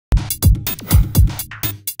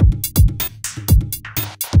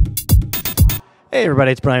Hey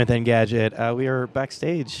everybody, it's Brian with Engadget. We are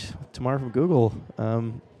backstage with Tamar from Google.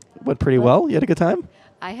 Went pretty well. You had a good time?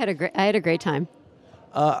 I had a great time.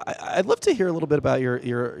 I'd love to hear a little bit about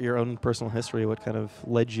your own personal history. What kind of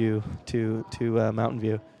led you to Mountain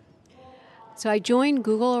View? So I joined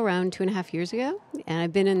Google around 2.5 years ago, and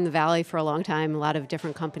I've been in the Valley for a long time. A lot of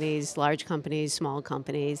different companies, large companies, small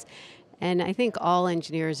companies, and I think all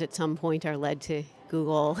engineers at some point are led to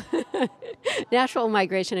Google. Natural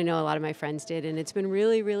migration. I know a lot of my friends did, and it's been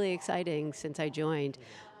really, really exciting since I joined.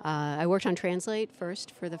 I worked on Translate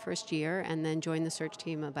first for the first year, and then joined the search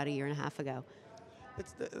team about a year and a half ago.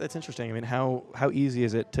 That's interesting. I mean, how easy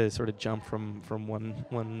is it to sort of jump from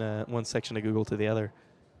one section of Google to the other?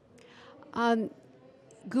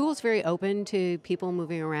 Google's very open to people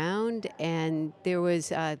moving around, and there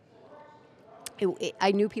was.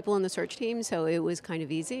 I knew people in the search team, so it was kind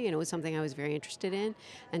of easy, and it was something I was very interested in,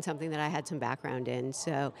 and something that I had some background in.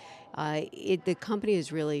 So, the company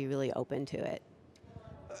is really, really open to it.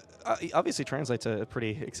 Obviously, Translate's a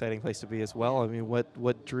pretty exciting place to be as well. I mean,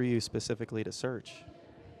 what drew you specifically to search?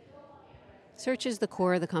 Search is the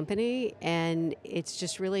core of the company, and it's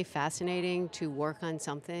just really fascinating to work on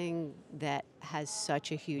something that has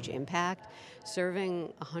such a huge impact.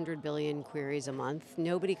 Serving 100 billion queries a month,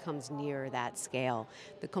 nobody comes near that scale.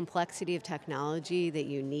 The complexity of technology that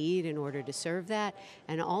you need in order to serve that,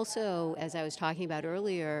 and also, as I was talking about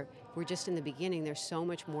earlier, we're just in the beginning. There's so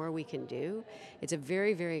much more we can do. It's a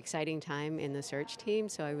very, very exciting time in the search team,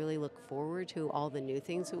 so I really look forward to all the new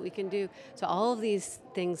things that we can do. So all of these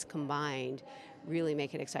things combined really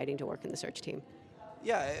make it exciting to work in the search team.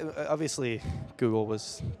 Yeah, obviously, Google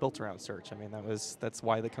was built around search. I mean, that's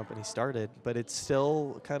why the company started. But it's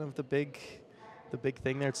still kind of the big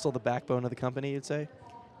thing there. It's still the backbone of the company, you'd say.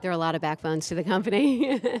 There are a lot of backbones to the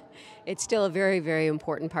company. It's still a very, very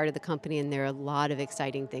important part of the company, and there are a lot of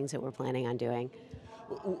exciting things that we're planning on doing.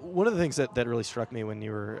 One of the things that really struck me when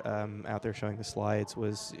you were out there showing the slides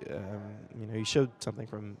was, you showed something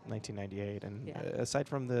from 1998, and Yeah. Aside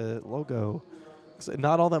from the logo,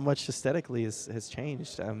 not all that much aesthetically has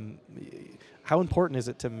changed. How important is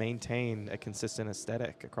it to maintain a consistent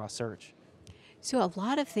aesthetic across search? So a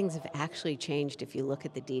lot of things have actually changed if you look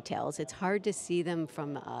at the details. It's hard to see them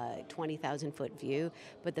from a 20,000-foot view,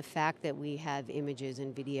 but the fact that we have images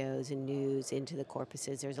and videos and news into the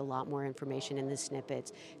corpuses, there's a lot more information in the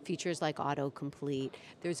snippets, features like autocomplete.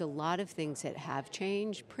 There's a lot of things that have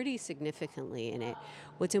changed pretty significantly in it.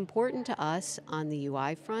 What's important to us on the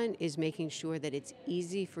UI front is making sure that it's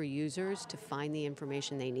easy for users to find the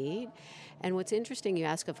information they need. And what's interesting, you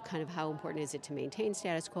ask of kind of how important is it to maintain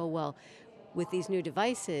status quo? Well, with these new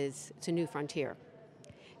devices, it's a new frontier.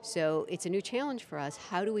 So it's a new challenge for us.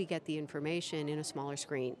 How do we get the information in a smaller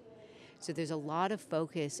screen? So there's a lot of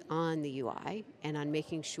focus on the UI and on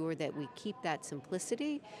making sure that we keep that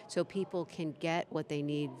simplicity so people can get what they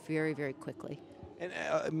need very, very quickly. And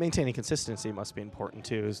maintaining consistency must be important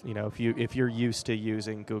too. If you're used to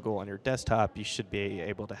using Google on your desktop, you should be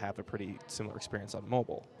able to have a pretty similar experience on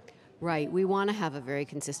mobile. Right, we want to have a very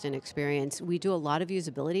consistent experience. We do a lot of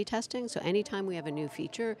usability testing, so anytime we have a new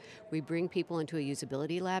feature, we bring people into a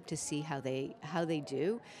usability lab to see how they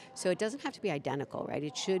do. So it doesn't have to be identical, right?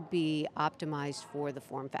 It should be optimized for the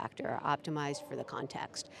form factor, optimized for the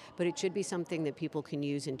context, but it should be something that people can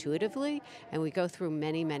use intuitively, and we go through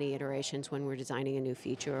many, many iterations when we're designing a new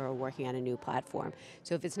feature or working on a new platform.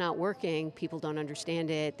 So if it's not working, people don't understand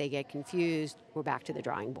it, they get confused, we're back to the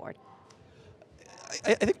drawing board.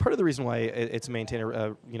 I think part of the reason why it's maintained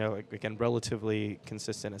again, relatively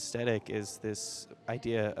consistent aesthetic is this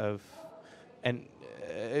idea of, and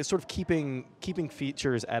sort of keeping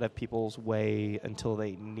features out of people's way until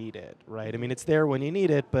they need it, right? I mean, it's there when you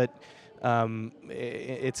need it, but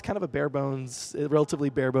it's kind of a relatively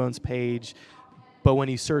bare bones page. But when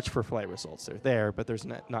you search for flight results, they're there, but there's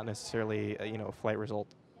not necessarily a flight result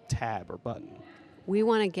tab or button. We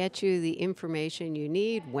want to get you the information you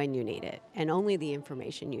need when you need it, and only the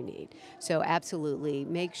information you need. So absolutely,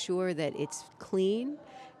 make sure that it's clean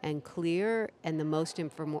and clear, and the most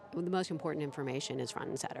important information is front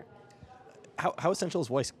and center. How essential is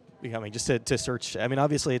voice becoming just to search? I mean,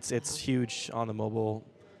 obviously it's huge on the mobile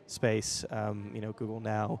space. Google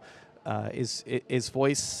Now. Is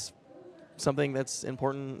voice something that's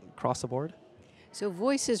important across the board? So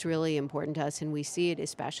voice is really important to us, and we see it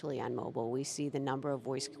especially on mobile. We see the number of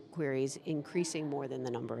voice queries increasing more than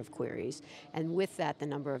the number of queries. And with that, the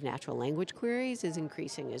number of natural language queries is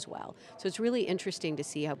increasing as well. So it's really interesting to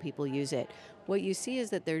see how people use it. What you see is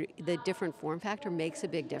that the different form factor makes a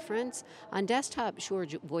big difference. On desktop, sure,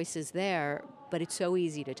 voice is there, but it's so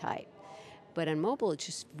easy to type. But on mobile, it's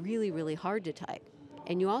just really, really hard to type.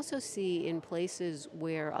 And you also see in places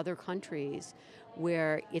where other countries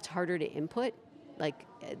where it's harder to input, like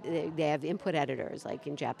they have input editors like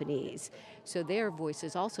in Japanese. So their voice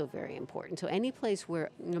is also very important. So any place where,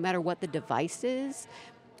 no matter what the device is,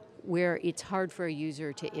 where it's hard for a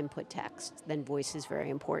user to input text, then voice is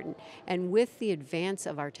very important. And with the advance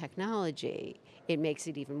of our technology, it makes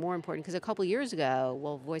it even more important, because a couple years ago,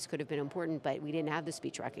 well, voice could have been important, but we didn't have the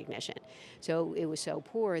speech recognition. So it was so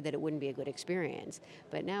poor that it wouldn't be a good experience.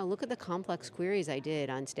 But now look at the complex queries I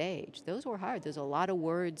did on stage. Those were hard. There's a lot of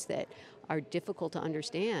words that are difficult to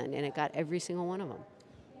understand, and it got every single one of them.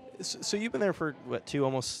 So you've been there for, what,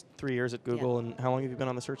 almost 3 years at Google, and how long have you been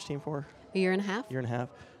on the search team for? A year and a half. Year and a half.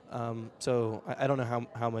 So I don't know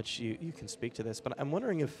how much you can speak to this, but I'm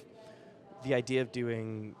wondering if the idea of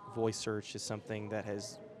doing voice search is something that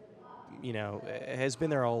has been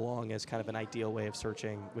there all along as kind of an ideal way of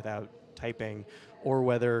searching without typing, or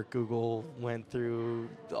whether Google went through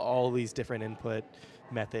all these different input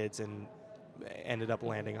methods and ended up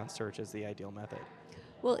landing on search as the ideal method.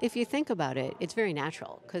 Well, if you think about it, it's very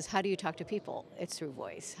natural, because how do you talk to people? It's through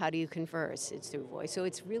voice. How do you converse? It's through voice. So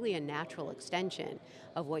it's really a natural extension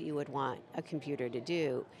of what you would want a computer to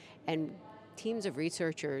do. And teams of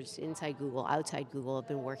researchers inside Google, outside Google, have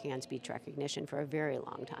been working on speech recognition for a very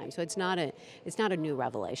long time. So it's not a new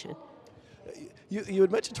revelation. You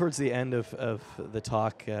had mentioned towards the end of the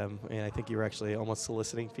talk, and I think you were actually almost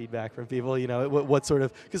soliciting feedback from people, what sort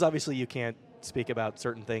of, because obviously you can't speak about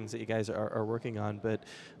certain things that you guys are working on, but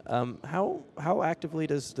how actively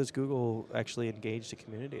does Google actually engage the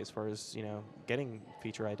community as far as getting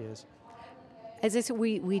feature ideas? As I said,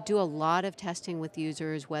 we do a lot of testing with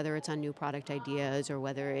users, whether it's on new product ideas or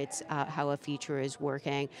whether it's how a feature is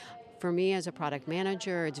working. For me as a product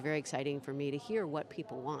manager, it's very exciting for me to hear what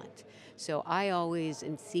people want. So I always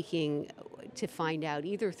am seeking to find out,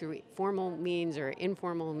 either through formal means or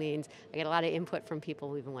informal means. I get a lot of input from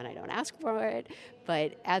people even when I don't ask for it.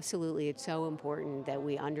 But absolutely, it's so important that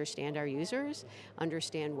we understand our users,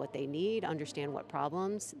 understand what they need, understand what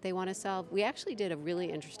problems they want to solve. We actually did a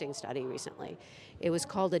really interesting study recently. It was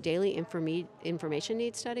called a daily information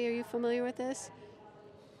needs study. Are you familiar with this?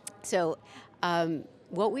 So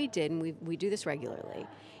what we did, and we do this regularly,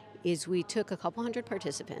 is we took a couple hundred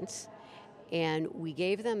participants and we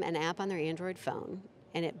gave them an app on their Android phone,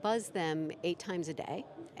 and it buzzed them 8 times a day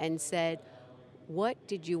and said, what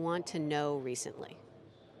did you want to know recently?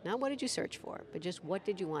 Not what did you search for, but just what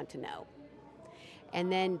did you want to know?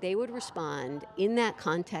 And then they would respond in that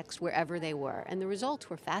context wherever they were. And the results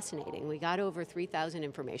were fascinating. We got over 3,000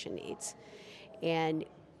 information needs. And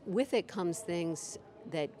with it comes things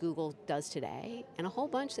that Google does today, and a whole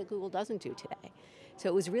bunch that Google doesn't do today. So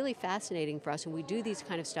it was really fascinating for us, and we do these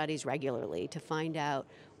kind of studies regularly to find out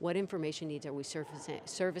what information needs are we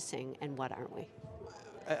servicing and what aren't we.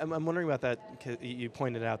 I'm wondering about that, because you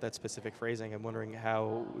pointed out that specific phrasing. I'm wondering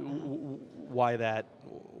why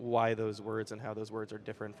those words and how those words are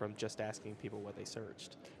different from just asking people what they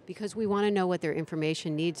searched. Because we want to know what their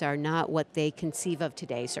information needs are, not what they conceive of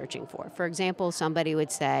today searching for. For example, somebody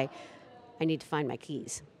would say, I need to find my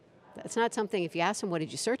keys. That's not something, if you ask them, what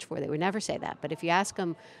did you search for, they would never say that. But if you ask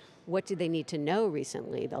them, what did they need to know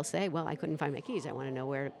recently, they'll say, well, I couldn't find my keys. I want to know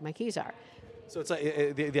where my keys are. So it's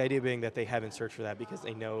like, the idea being that they haven't searched for that because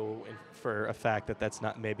they know for a fact that that's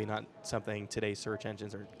maybe not something today's search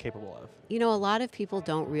engines are capable of. A lot of people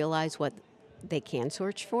don't realize what they can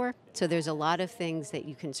search for. So there's a lot of things that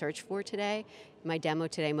you can search for today. In my demo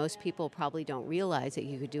today, most people probably don't realize that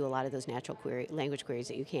you could do a lot of those natural language queries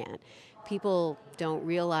that you can. People don't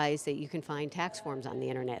realize that you can find tax forms on the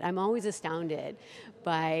internet. I'm always astounded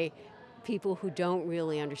by people who don't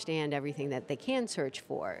really understand everything that they can search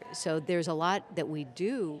for. So there's a lot that we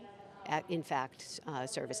do, in fact,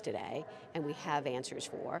 service today, and we have answers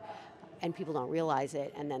for, and people don't realize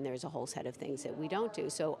it, and then there's a whole set of things that we don't do.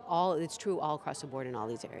 So it's true all across the board in all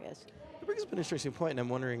these areas. It brings up an interesting point, and I'm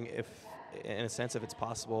wondering if, in a sense, if it's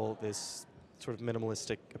possible, this sort of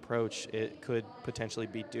minimalistic approach, it could potentially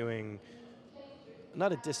be doing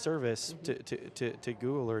not a disservice to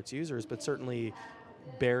Google or its users, but certainly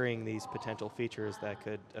bearing these potential features that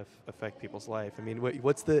could affect people's life. I mean,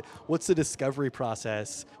 what's the discovery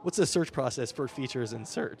process? What's the search process for features in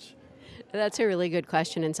search? That's a really good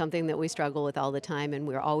question and something that we struggle with all the time, and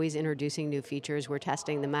we're always introducing new features. We're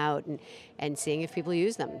testing them out and seeing if people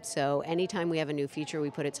use them. So anytime we have a new feature, we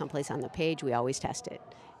put it someplace on the page, we always test it.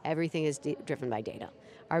 Everything is driven by data.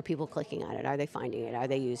 Are people clicking on it? Are they finding it? Are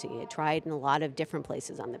they using it? Try it in a lot of different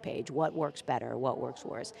places on the page. What works better? What works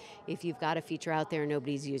worse? If you've got a feature out there and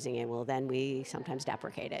nobody's using it, well, then we sometimes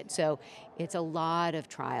deprecate it. So it's a lot of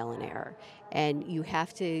trial and error. And you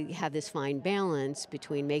have to have this fine balance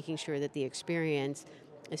between making sure that the experience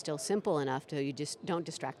is still simple enough so you just don't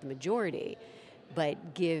distract the majority,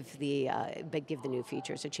 but give the new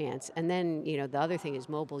features a chance. And then the other thing is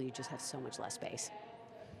mobile. You just have so much less space.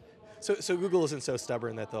 So Google isn't so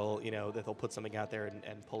stubborn that they'll put something out there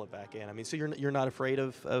and pull it back in. I mean, so you're not afraid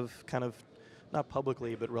of kind of not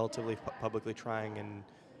publicly but relatively publicly trying and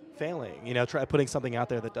failing. Try putting something out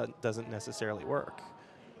there that doesn't necessarily work.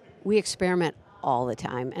 We experiment all the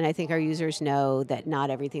time, and I think our users know that not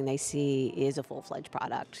everything they see is a full-fledged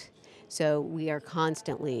product. So we are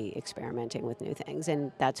constantly experimenting with new things,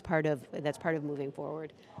 and that's part of moving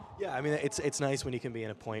forward. Yeah, I mean, it's nice when you can be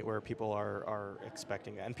in a point where people are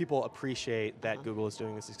expecting that, and people appreciate that Google is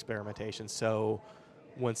doing this experimentation. So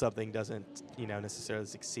when something doesn't necessarily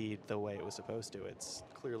succeed the way it was supposed to, it's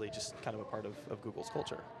clearly just kind of a part of Google's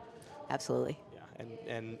culture. Absolutely. Yeah,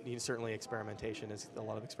 and certainly experimentation is a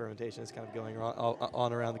lot of experimentation is kind of going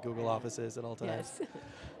on around the Google offices at all times.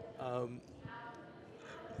 Yes.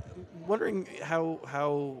 Wondering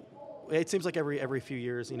how it seems like every few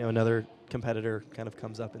years, another competitor kind of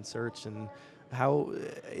comes up in search, and how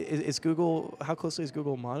closely is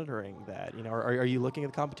Google monitoring that? Are you looking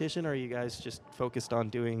at the competition, or are you guys just focused on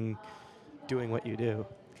doing what you do?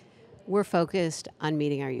 We're focused on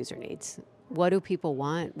meeting our user needs. What do people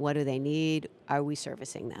want? What do they need? Are we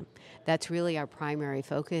servicing them? That's really our primary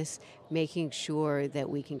focus, making sure that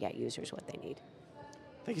we can get users what they need.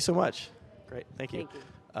 Thank you so much. Great, thank you. Thank you.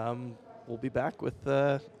 We'll be back with,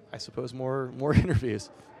 I suppose, more interviews.